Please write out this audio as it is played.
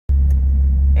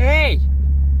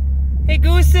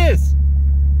pieces.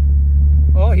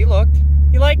 Oh, he looked.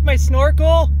 He liked my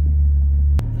snorkel.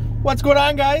 What's going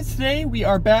on, guys? Today we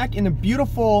are back in the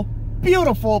beautiful,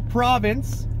 beautiful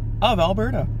province of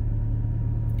Alberta,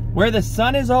 where the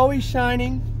sun is always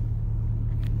shining.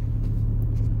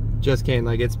 Just kidding,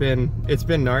 like it's been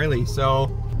gnarly.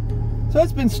 So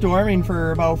it's been storming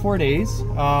for about 4 days.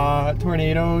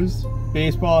 Tornadoes,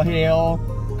 baseball hail,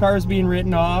 cars being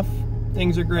written off.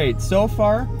 Things are great. So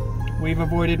far, we've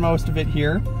avoided most of it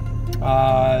here.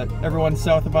 Everyone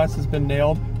south of us has been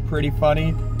nailed. Pretty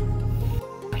funny.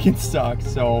 Fucking sucks.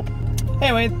 So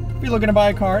anyway, if you're looking to buy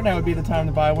a car, now would be the time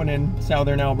to buy one in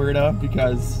southern Alberta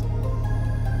because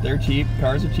they're cheap.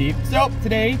 Cars are cheap. So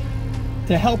today,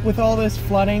 to help with all this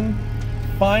flooding,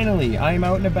 finally I'm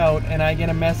out and about and I get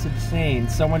a message saying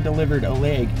someone delivered a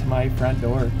leg to my front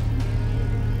door.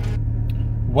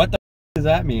 What the does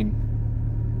that mean?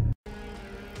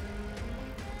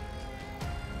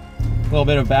 A little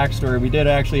bit of backstory. We did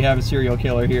actually have a serial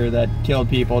killer here that killed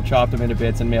people, chopped them into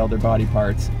bits, and mailed their body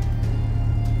parts.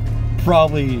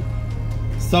 Probably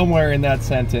somewhere in that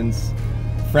sentence,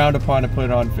 frowned upon to put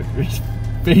it on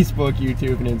Facebook,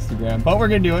 YouTube, and Instagram. But we're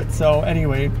gonna do it, so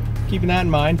anyway, keeping that in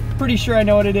mind. Pretty sure I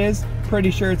know what it is.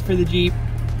 Pretty sure it's for the Jeep.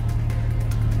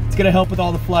 It's gonna help with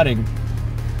all the flooding.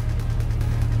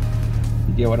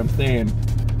 You get what I'm saying?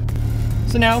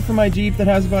 So now for my Jeep that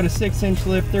has about a 6-inch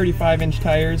lift, 35-inch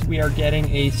tires, we are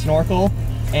getting a Snorkel,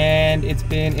 and it's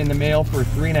been in the mail for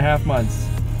 3.5 months.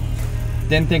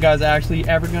 Didn't think I was actually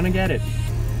ever gonna get it.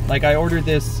 Like, I ordered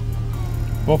this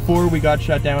before we got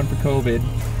shut down for COVID,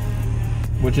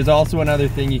 which is also another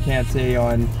thing you can't say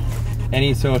on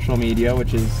any social media,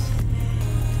 which is,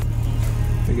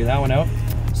 figure that one out.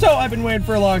 So I've been waiting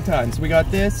for a long time. So we got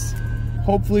this.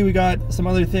 Hopefully we got some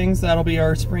other things. That'll be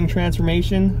our spring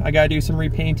transformation. I gotta do some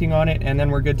repainting on it and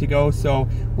then we're good to go. So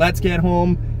let's get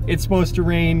home. It's supposed to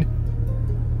rain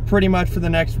pretty much for the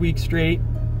next week straight.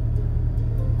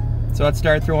 So let's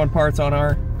start throwing parts on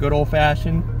our good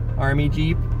old-fashioned Army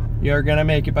Jeep. You're gonna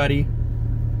make it, buddy.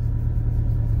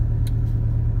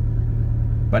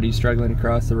 Buddy's struggling to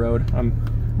cross the road. I'm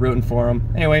rooting for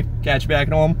him. Anyway, catch you back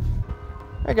at home.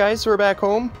 Alright guys, so we're back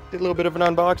home. Did a little bit of an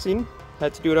unboxing.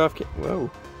 Had to do it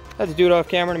off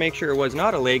camera to make sure it was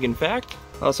not a leg, in fact.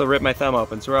 Also ripped my thumb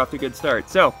open, so we're off to a good start.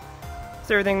 So,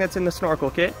 it's everything that's in the Snorkel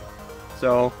kit.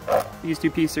 So, these two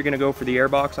pieces are gonna go for the air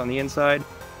box on the inside,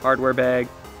 hardware bag,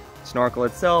 Snorkel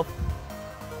itself,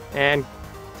 and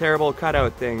terrible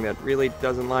cutout thing that really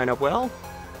doesn't line up well.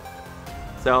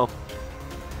 So,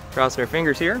 crossing our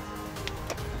fingers here.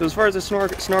 So as far as the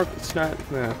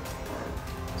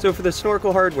So for the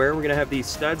Snorkel hardware, we're gonna have these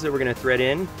studs that we're gonna thread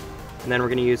in. And then we're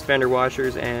going to use fender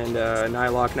washers and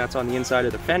nylock nuts on the inside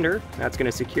of the fender. That's going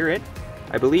to secure it.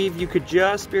 I believe you could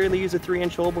just barely use a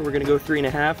 3-inch hole, but we're going to go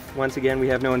 3.5. Once again, we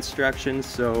have no instructions,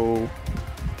 so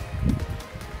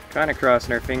kind of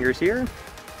crossing our fingers here.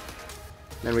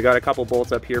 Then we got a couple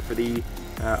bolts up here for the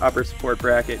upper support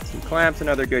bracket, some clamps and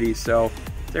other goodies. So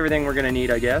it's everything we're going to need,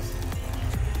 I guess.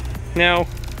 Now,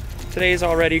 today's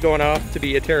already going off to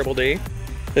be a terrible day.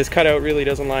 This cutout really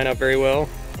doesn't line up very well.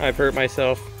 I've hurt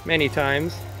myself many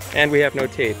times, and we have no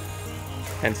tape,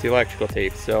 hence the electrical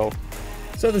tape. So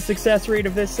the success rate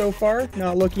of this so far,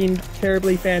 not looking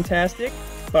terribly fantastic,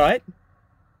 but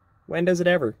when does it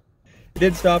ever? It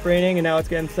did stop raining, and now it's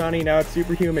getting sunny, now it's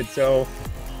super humid, so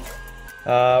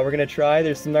we're gonna try.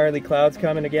 There's some gnarly clouds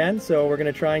coming again, so we're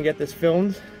gonna try and get this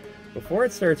filmed before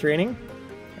it starts raining,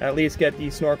 at least get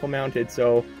the Snorkel mounted.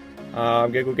 So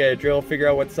I'm gonna go get a drill, figure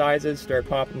out what sizes, start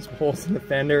popping some holes in the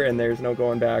fender, and there's no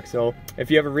going back. So if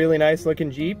you have a really nice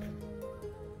looking Jeep,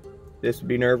 this would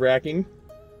be nerve-wracking.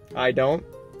 I don't.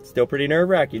 Still pretty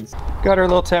nerve-wracking. Got our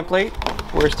little template.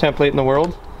 Worst template in the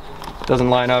world. Doesn't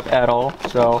line up at all.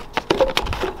 So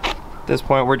at this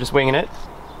point we're just winging it.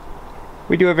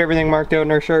 We do have everything marked out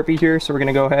in our Sharpie here, so we're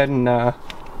gonna go ahead and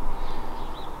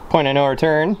point of no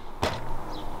return.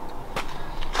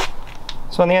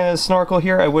 So on the end of the Snorkel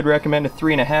here, I would recommend a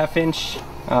 3.5-inch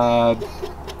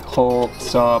hole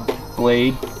saw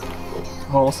blade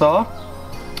hole saw.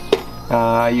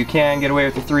 You can get away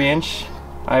with a 3-inch.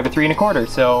 I have a 3.25,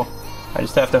 so I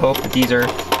just have to hope that these are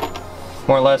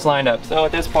more or less lined up. So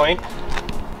at this point,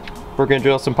 we're gonna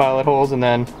drill some pilot holes and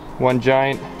then one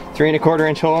giant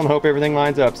 3.25-inch hole and hope everything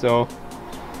lines up. So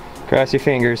cross your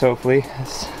fingers, hopefully.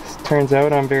 This turns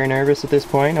out I'm very nervous at this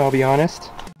point, I'll be honest.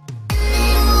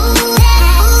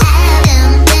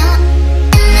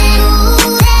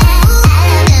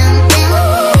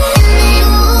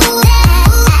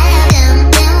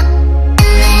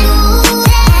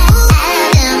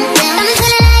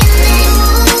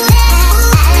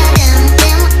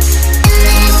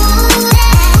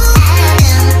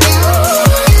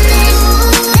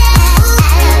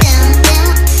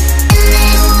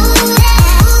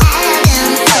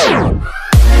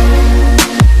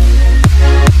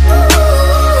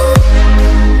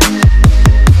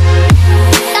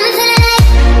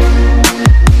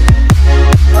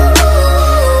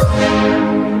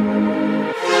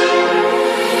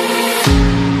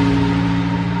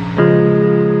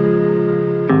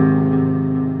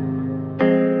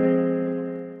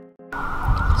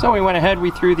 So we went ahead,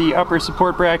 we threw the upper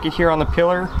support bracket here on the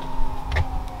pillar.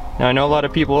 Now I know a lot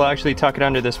of people will actually tuck it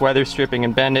under this weather stripping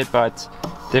and bend it, but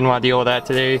didn't want to deal with that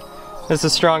today. This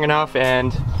is strong enough,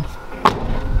 and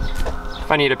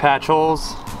if I need to patch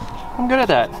holes, I'm good at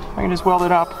that. I can just weld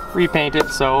it up, repaint it,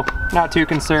 so not too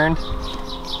concerned.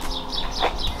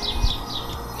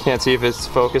 Can't see if it's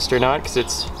focused or not because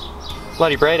it's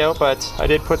bloody bright out, but I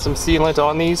did put some sealant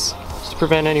on these just to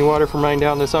prevent any water from running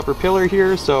down this upper pillar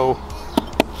here, so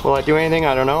will I do anything?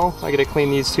 I don't know. I gotta clean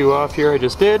these two off here, I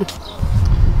just did.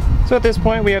 So at this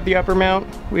point we have the upper mount,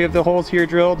 we have the holes here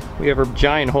drilled, we have our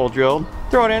giant hole drilled.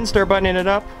 Throw it in, start buttoning it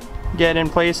up, get it in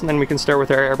place, and then we can start with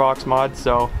our airbox mod.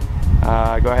 So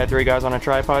go ahead, throw you guys on a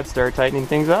tripod, start tightening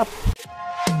things up.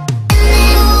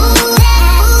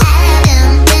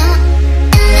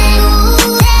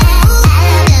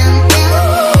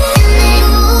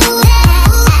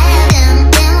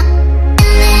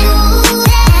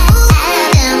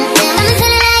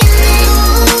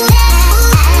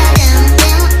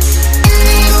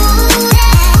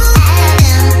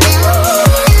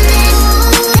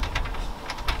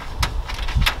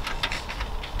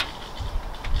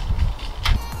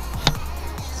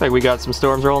 Looks like we got some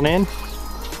storms rolling in.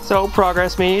 So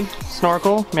progress made,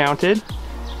 snorkel mounted,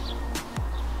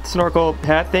 snorkel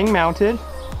hat thing mounted.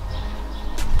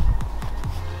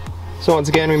 So once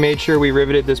again we made sure we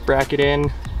riveted this bracket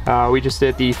in. We just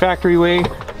did the factory way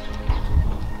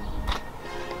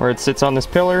where it sits on this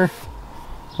pillar.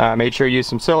 Made sure to use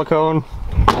some silicone,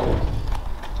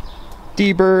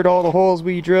 deburred all the holes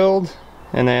we drilled,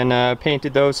 and then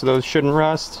painted those so those shouldn't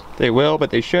rust. They will, but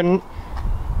they shouldn't.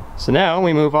 So now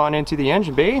we move on into the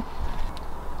engine bay.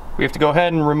 We have to go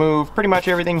ahead and remove pretty much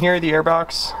everything here. The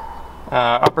airbox,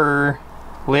 upper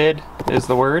lid is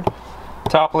the word,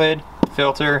 top lid,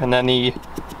 filter, and then the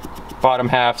bottom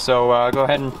half. So go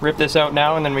ahead and rip this out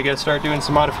now, and then we gotta start doing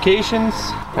some modifications.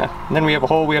 And then we have a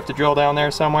hole we have to drill down there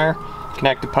somewhere,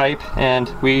 connect a pipe, and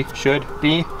we should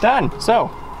be done. So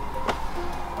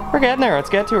we're getting there. Let's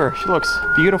get to her. She looks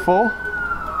beautiful.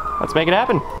 Let's make it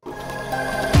happen.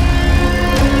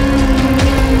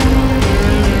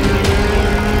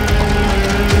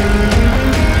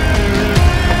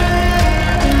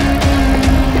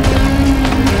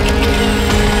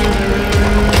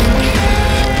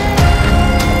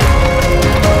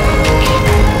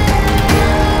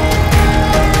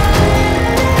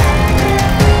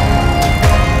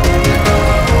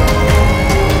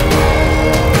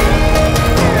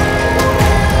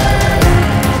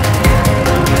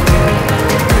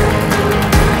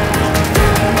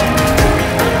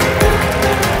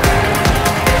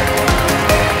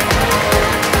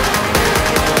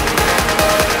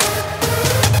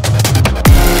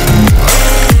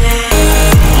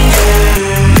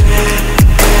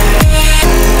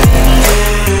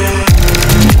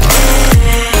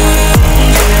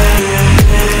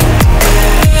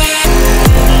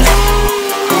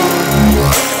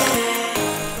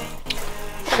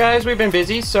 Guys, we've been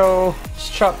busy, so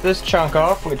just chop this chunk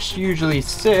off, which usually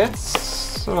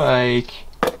sits like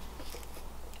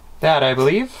that, I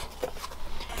believe.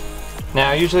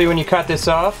 Now, usually when you cut this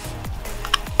off,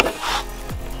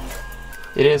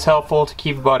 it is helpful to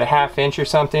keep about a ½ inch or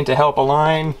something to help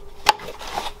align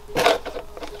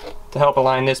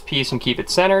this piece and keep it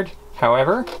centered.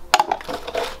 However,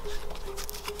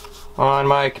 on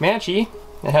my Comanche,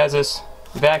 it has this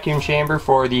vacuum chamber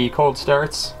for the cold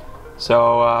starts.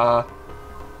 So,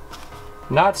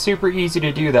 not super easy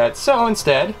to do that. So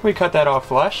instead, we cut that off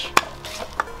flush.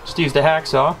 Just used a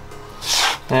hacksaw.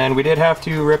 And we did have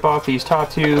to rip off these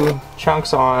top two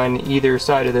chunks on either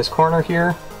side of this corner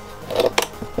here.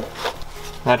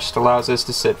 That just allows this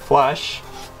to sit flush.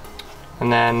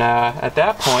 And then at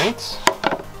that point,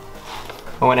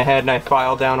 I went ahead and I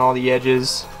filed down all the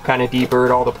edges, kind of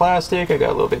deburred all the plastic. I got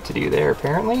a little bit to do there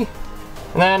apparently.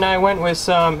 And then I went with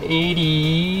some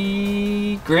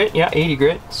 80 grit, yeah, 80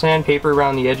 grit sandpaper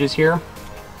around the edges here.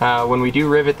 When we do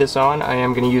rivet this on, I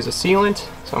am going to use a sealant.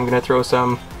 So I'm going to throw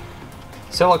some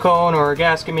silicone or a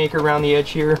gasket maker around the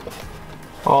edge here,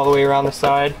 all the way around the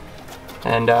side.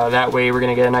 And that way we're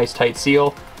going to get a nice tight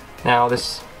seal. Now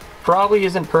this probably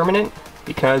isn't permanent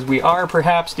because we are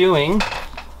perhaps doing...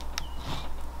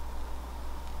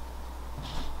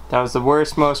 That was the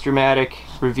worst, most dramatic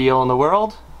reveal in the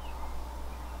world.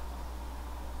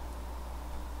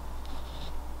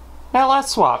 Now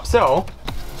let's swap. So,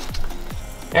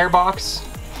 airbox,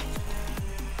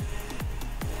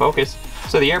 focus.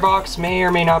 So the airbox may or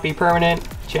may not be permanent.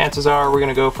 Chances are we're going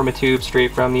to go from a tube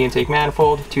straight from the intake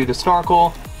manifold to the snorkel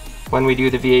when we do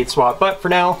the V8 swap. But for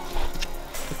now,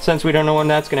 since we don't know when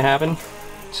that's going to happen,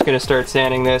 just going to start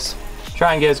sanding this,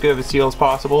 try and get as good of a seal as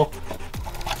possible.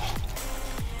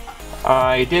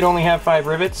 I did only have 5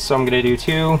 rivets, so I'm going to do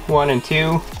 2, 1 and 2.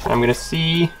 And I'm going to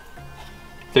see if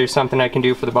there's something I can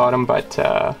do for the bottom, but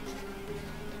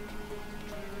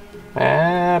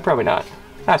probably not.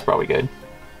 That's probably good.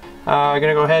 I'm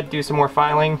going to go ahead and do some more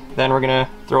filing, then we're going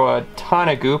to throw a ton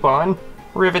of goop on,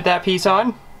 rivet that piece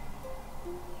on,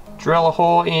 drill a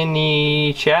hole in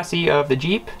the chassis of the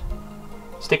Jeep,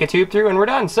 stick a tube through, and we're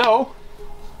done. So,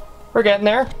 we're getting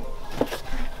there.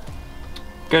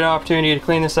 Good opportunity to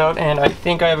clean this out, and I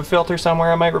think I have a filter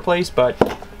somewhere I might replace, but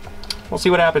we'll see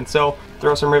what happens. So,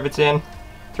 throw some rivets in,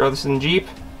 throw this in the Jeep,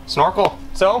 Snorkel.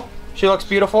 So, she looks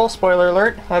beautiful, spoiler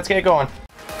alert, let's get going.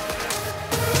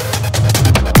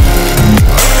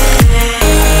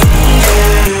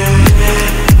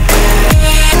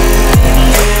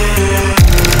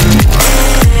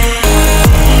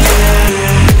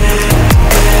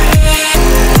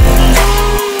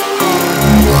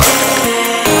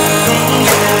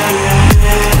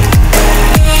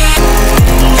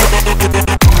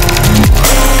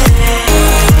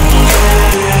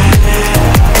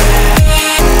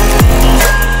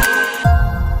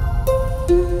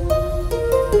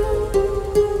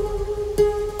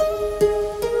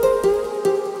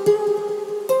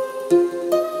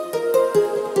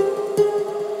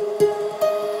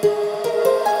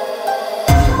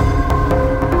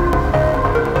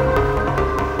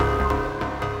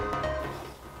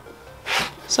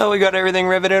 So we got everything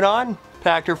riveted on,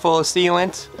 packed her full of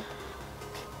sealant.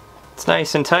 It's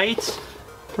nice and tight.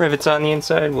 Rivets on the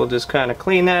inside, we'll just kind of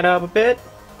clean that up a bit.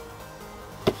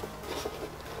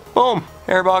 Boom,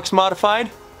 airbox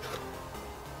modified.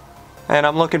 And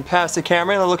I'm looking past the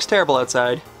camera and it looks terrible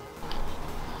outside.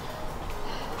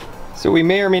 So we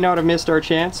may or may not have missed our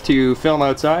chance to film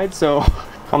outside, so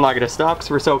I'm not gonna stop because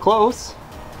we're so close.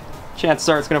 Chances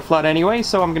are it's gonna flood anyway,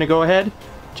 so I'm gonna go ahead,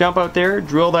 jump out there,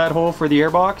 drill that hole for the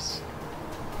airbox.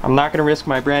 I'm not gonna risk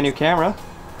my brand new camera,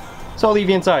 so I'll leave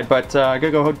you inside, but I'm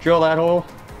gonna go drill that hole.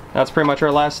 That's pretty much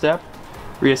our last step.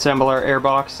 Reassemble our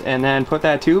airbox and then put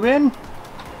that tube in,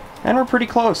 and we're pretty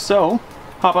close. So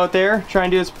hop out there, try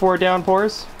and do this before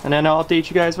downpours, and then I'll update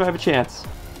you guys if I have a chance.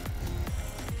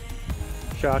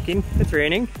 Shocking, it's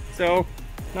raining, so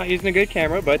not using a good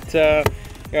camera, but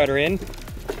got her in.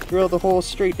 Drill the hole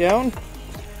straight down.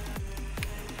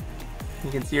 You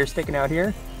can see her sticking out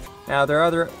here. Now there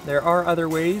are other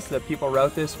ways that people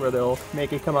route this where they'll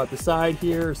make it come out the side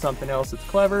here or something else that's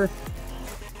clever.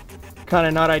 Kind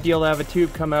of not ideal to have a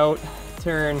tube come out,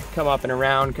 turn, come up and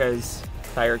around because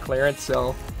tire clearance,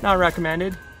 so not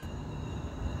recommended.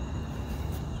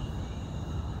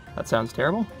 That sounds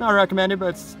terrible. Not recommended, but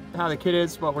it's how the kit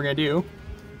is, what we're gonna do.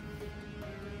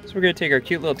 So we're gonna take our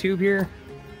cute little tube here,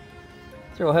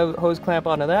 throw a hose clamp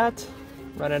onto that,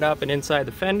 run it up and inside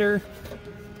the fender.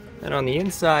 And on the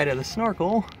inside of the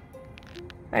Snorkel,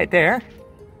 right there,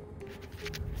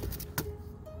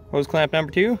 hose clamp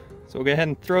number 2. So we'll go ahead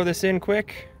and throw this in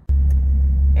quick.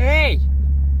 Hey!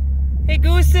 Hey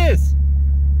gooses!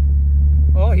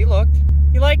 Oh, he looked.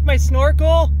 You like my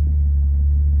Snorkel?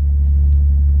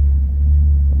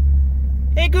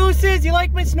 Hey gooses, you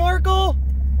like my Snorkel?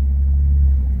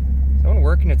 Is someone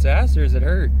working its ass or is it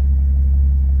hurt?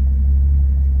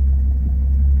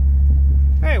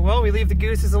 Alright, well, we leave the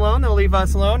gooses alone, they'll leave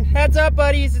us alone. Heads up,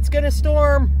 buddies, it's gonna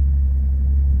storm.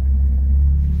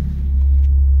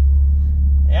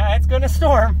 Yeah, it's gonna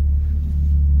storm.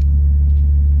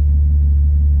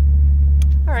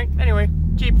 Alright, anyway,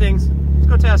 Jeep things. Let's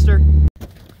go test her.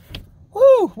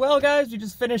 Woo! Well, guys, we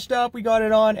just finished up, we got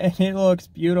it on, and it looks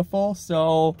beautiful.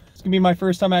 So, it's gonna be my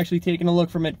first time actually taking a look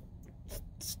from it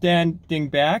standing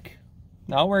back.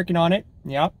 Not working on it.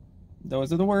 Yep,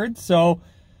 those are the words. So,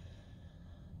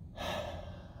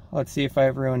 let's see if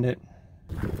I've ruined it.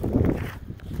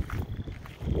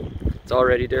 It's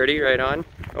already dirty, right on.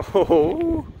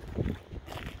 Oh,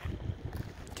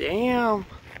 damn.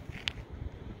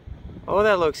 Oh,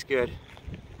 that looks good.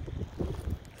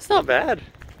 It's not bad.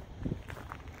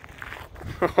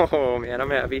 Oh man, I'm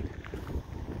happy.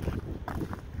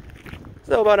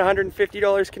 So about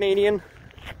 $150 Canadian.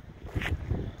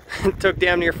 It took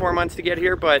damn near 4 months to get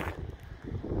here, but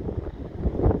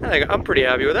I think I'm pretty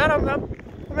happy with that. I'm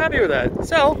happy with that.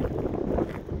 So,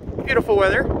 beautiful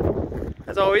weather.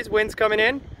 As always, wind's coming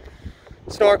in.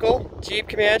 Snorkel, Jeep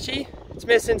Comanche. It's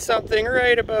missing something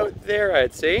right about there,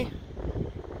 I'd say.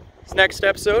 This next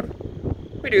episode,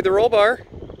 we do the roll bar,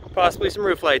 possibly some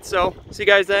roof lights. So, see you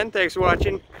guys then. Thanks for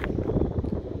watching.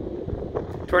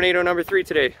 Tornado number 3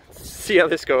 today. See how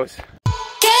this goes.